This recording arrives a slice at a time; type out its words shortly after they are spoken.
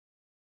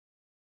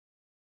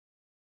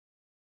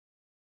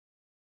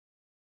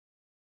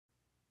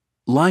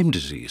Lyme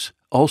disease,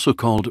 also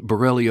called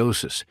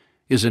Borreliosis,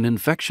 is an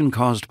infection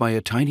caused by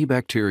a tiny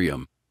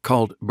bacterium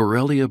called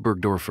Borrelia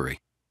burgdorferi.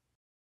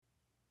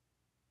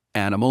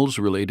 Animals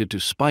related to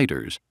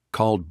spiders,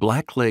 called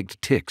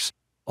black-legged ticks,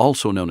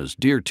 also known as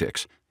deer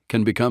ticks,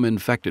 can become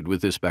infected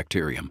with this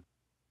bacterium.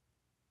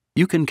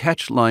 You can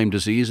catch Lyme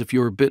disease if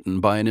you're bitten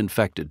by an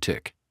infected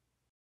tick.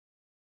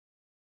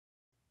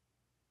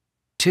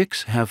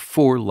 Ticks have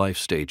 4 life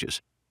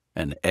stages: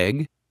 an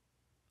egg,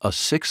 a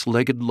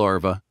 6-legged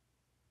larva,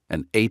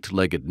 an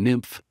 8-legged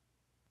nymph,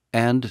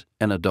 and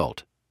an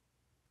adult.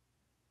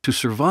 To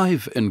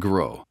survive and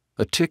grow,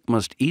 a tick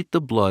must eat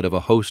the blood of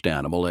a host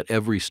animal at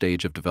every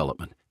stage of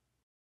development.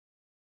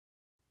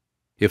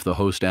 If the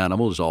host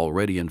animal is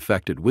already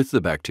infected with the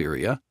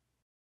bacteria,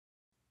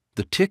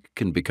 the tick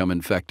can become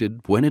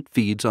infected when it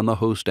feeds on the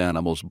host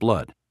animal's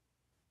blood.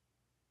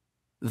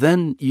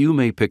 Then you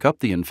may pick up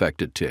the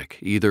infected tick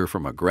either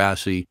from a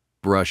grassy,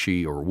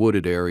 brushy, or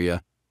wooded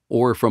area,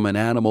 or from an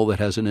animal that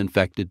has an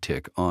infected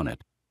tick on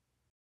it.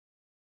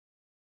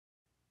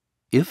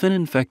 If an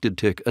infected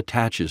tick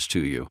attaches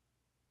to you,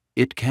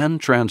 it can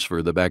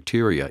transfer the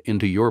bacteria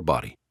into your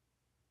body.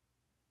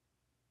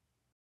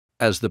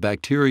 As the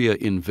bacteria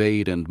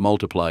invade and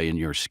multiply in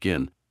your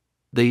skin,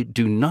 they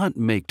do not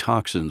make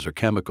toxins or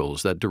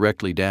chemicals that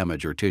directly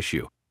damage your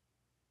tissue.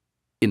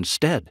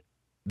 Instead,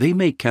 they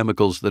make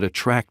chemicals that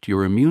attract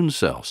your immune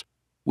cells,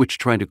 which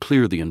try to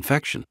clear the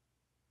infection.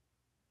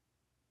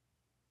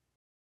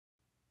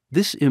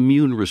 This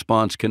immune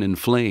response can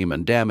inflame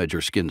and damage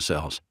your skin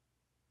cells.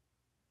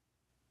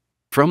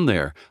 From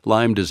there,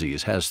 Lyme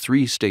disease has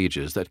 3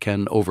 stages that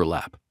can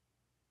overlap: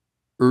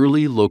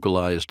 early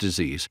localized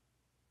disease,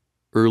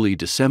 early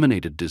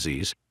disseminated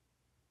disease,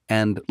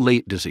 and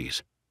late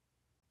disease.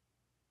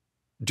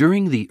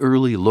 During the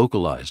early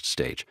localized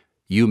stage,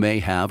 you may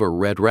have a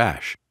red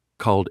rash,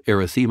 called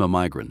erythema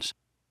migrans.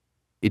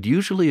 It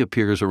usually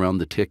appears around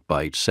the tick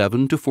bite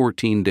 7 to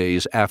 14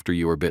 days after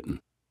you are bitten.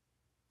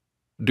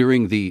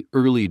 During the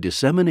early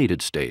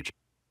disseminated stage,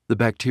 the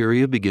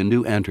bacteria begin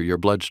to enter your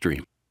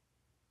bloodstream.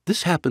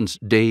 This happens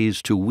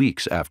days to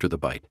weeks after the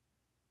bite.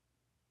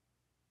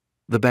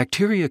 The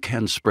bacteria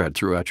can spread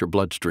throughout your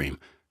bloodstream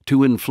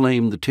to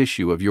inflame the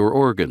tissue of your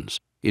organs,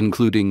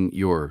 including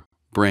your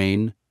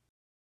brain,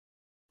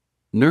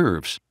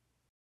 nerves,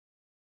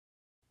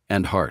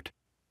 and heart.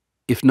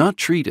 If not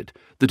treated,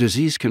 the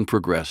disease can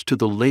progress to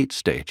the late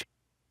stage.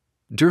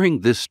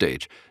 During this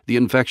stage, the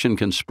infection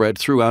can spread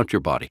throughout your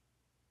body.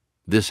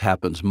 This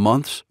happens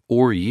months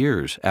or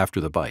years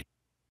after the bite.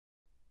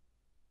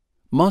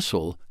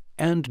 Muscle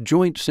and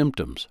joint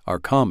symptoms are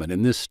common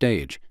in this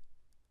stage.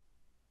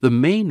 The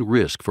main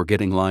risk for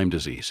getting Lyme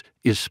disease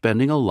is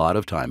spending a lot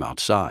of time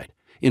outside,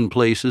 in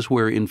places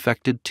where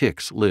infected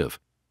ticks live.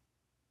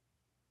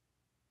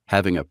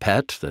 Having a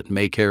pet that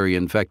may carry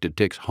infected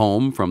ticks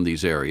home from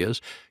these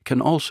areas can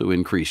also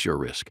increase your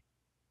risk.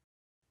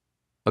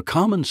 A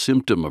common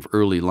symptom of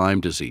early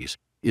Lyme disease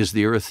is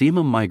the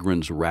erythema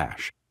migrans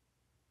rash.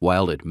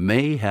 While it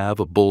may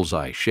have a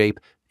bullseye shape,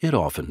 it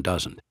often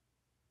doesn't.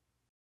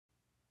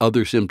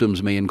 Other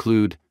symptoms may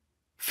include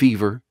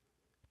fever,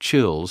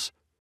 chills,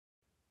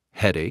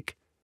 headache,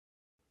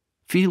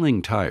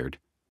 feeling tired,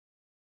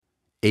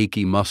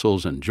 achy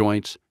muscles and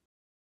joints,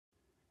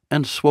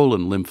 and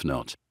swollen lymph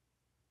nodes.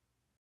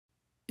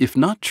 If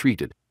not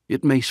treated,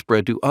 it may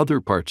spread to other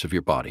parts of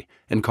your body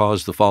and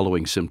cause the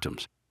following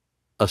symptoms: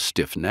 a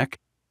stiff neck,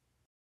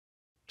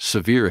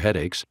 severe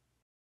headaches,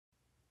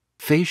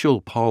 facial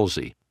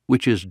palsy,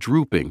 which is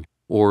drooping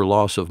or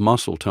loss of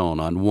muscle tone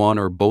on one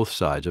or both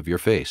sides of your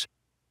face,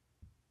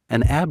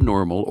 an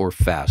abnormal or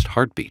fast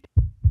heartbeat,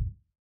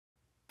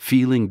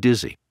 feeling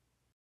dizzy,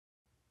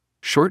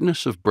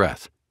 shortness of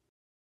breath,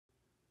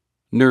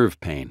 nerve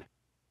pain,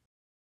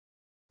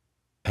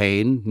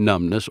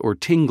 numbness, or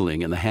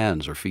tingling in the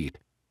hands or feet,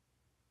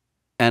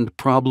 and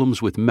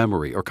problems with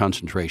memory or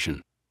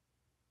concentration.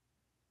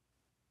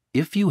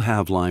 If you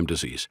have Lyme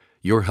disease,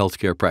 your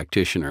healthcare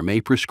practitioner may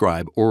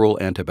prescribe oral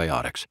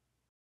antibiotics.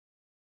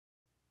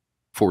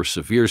 For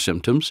severe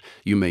symptoms,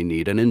 you may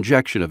need an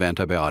injection of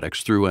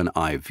antibiotics through an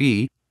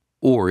IV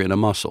or in a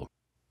muscle.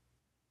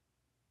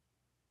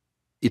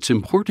 It's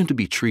important to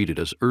be treated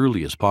as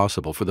early as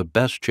possible for the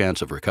best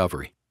chance of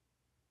recovery.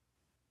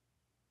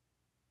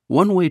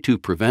 One way to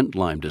prevent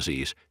Lyme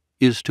disease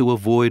is to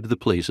avoid the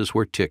places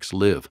where ticks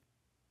live.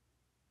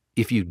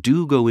 If you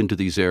do go into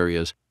these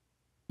areas,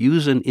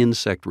 use an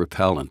insect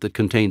repellent that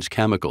contains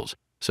chemicals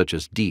such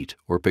as DEET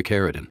or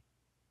picaridin.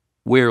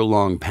 Wear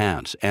long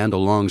pants and a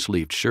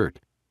long-sleeved shirt.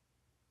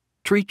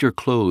 Treat your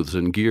clothes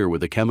and gear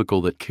with a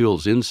chemical that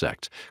kills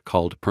insects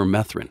called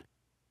permethrin.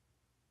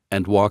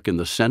 And walk in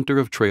the center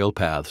of trail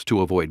paths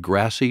to avoid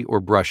grassy or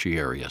brushy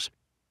areas.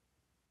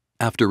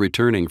 After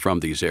returning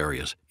from these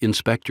areas,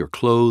 inspect your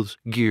clothes,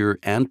 gear,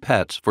 and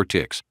pets for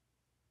ticks.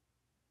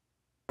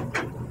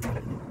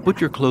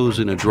 Put your clothes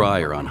in a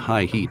dryer on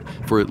high heat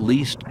for at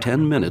least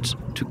 10 minutes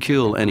to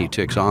kill any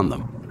ticks on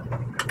them.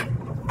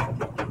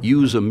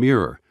 Use a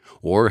mirror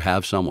or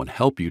have someone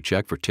help you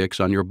check for ticks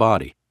on your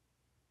body,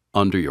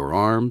 under your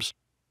arms,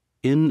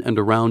 in and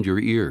around your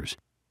ears,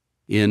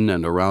 in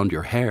and around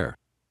your hair,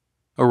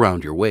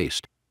 around your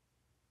waist,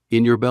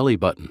 in your belly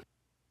button,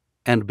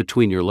 and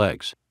between your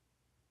legs.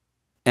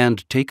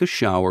 And take a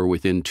shower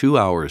within 2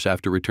 hours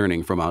after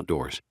returning from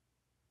outdoors.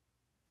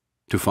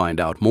 To find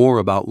out more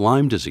about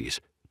Lyme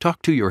disease,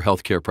 talk to your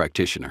healthcare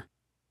practitioner.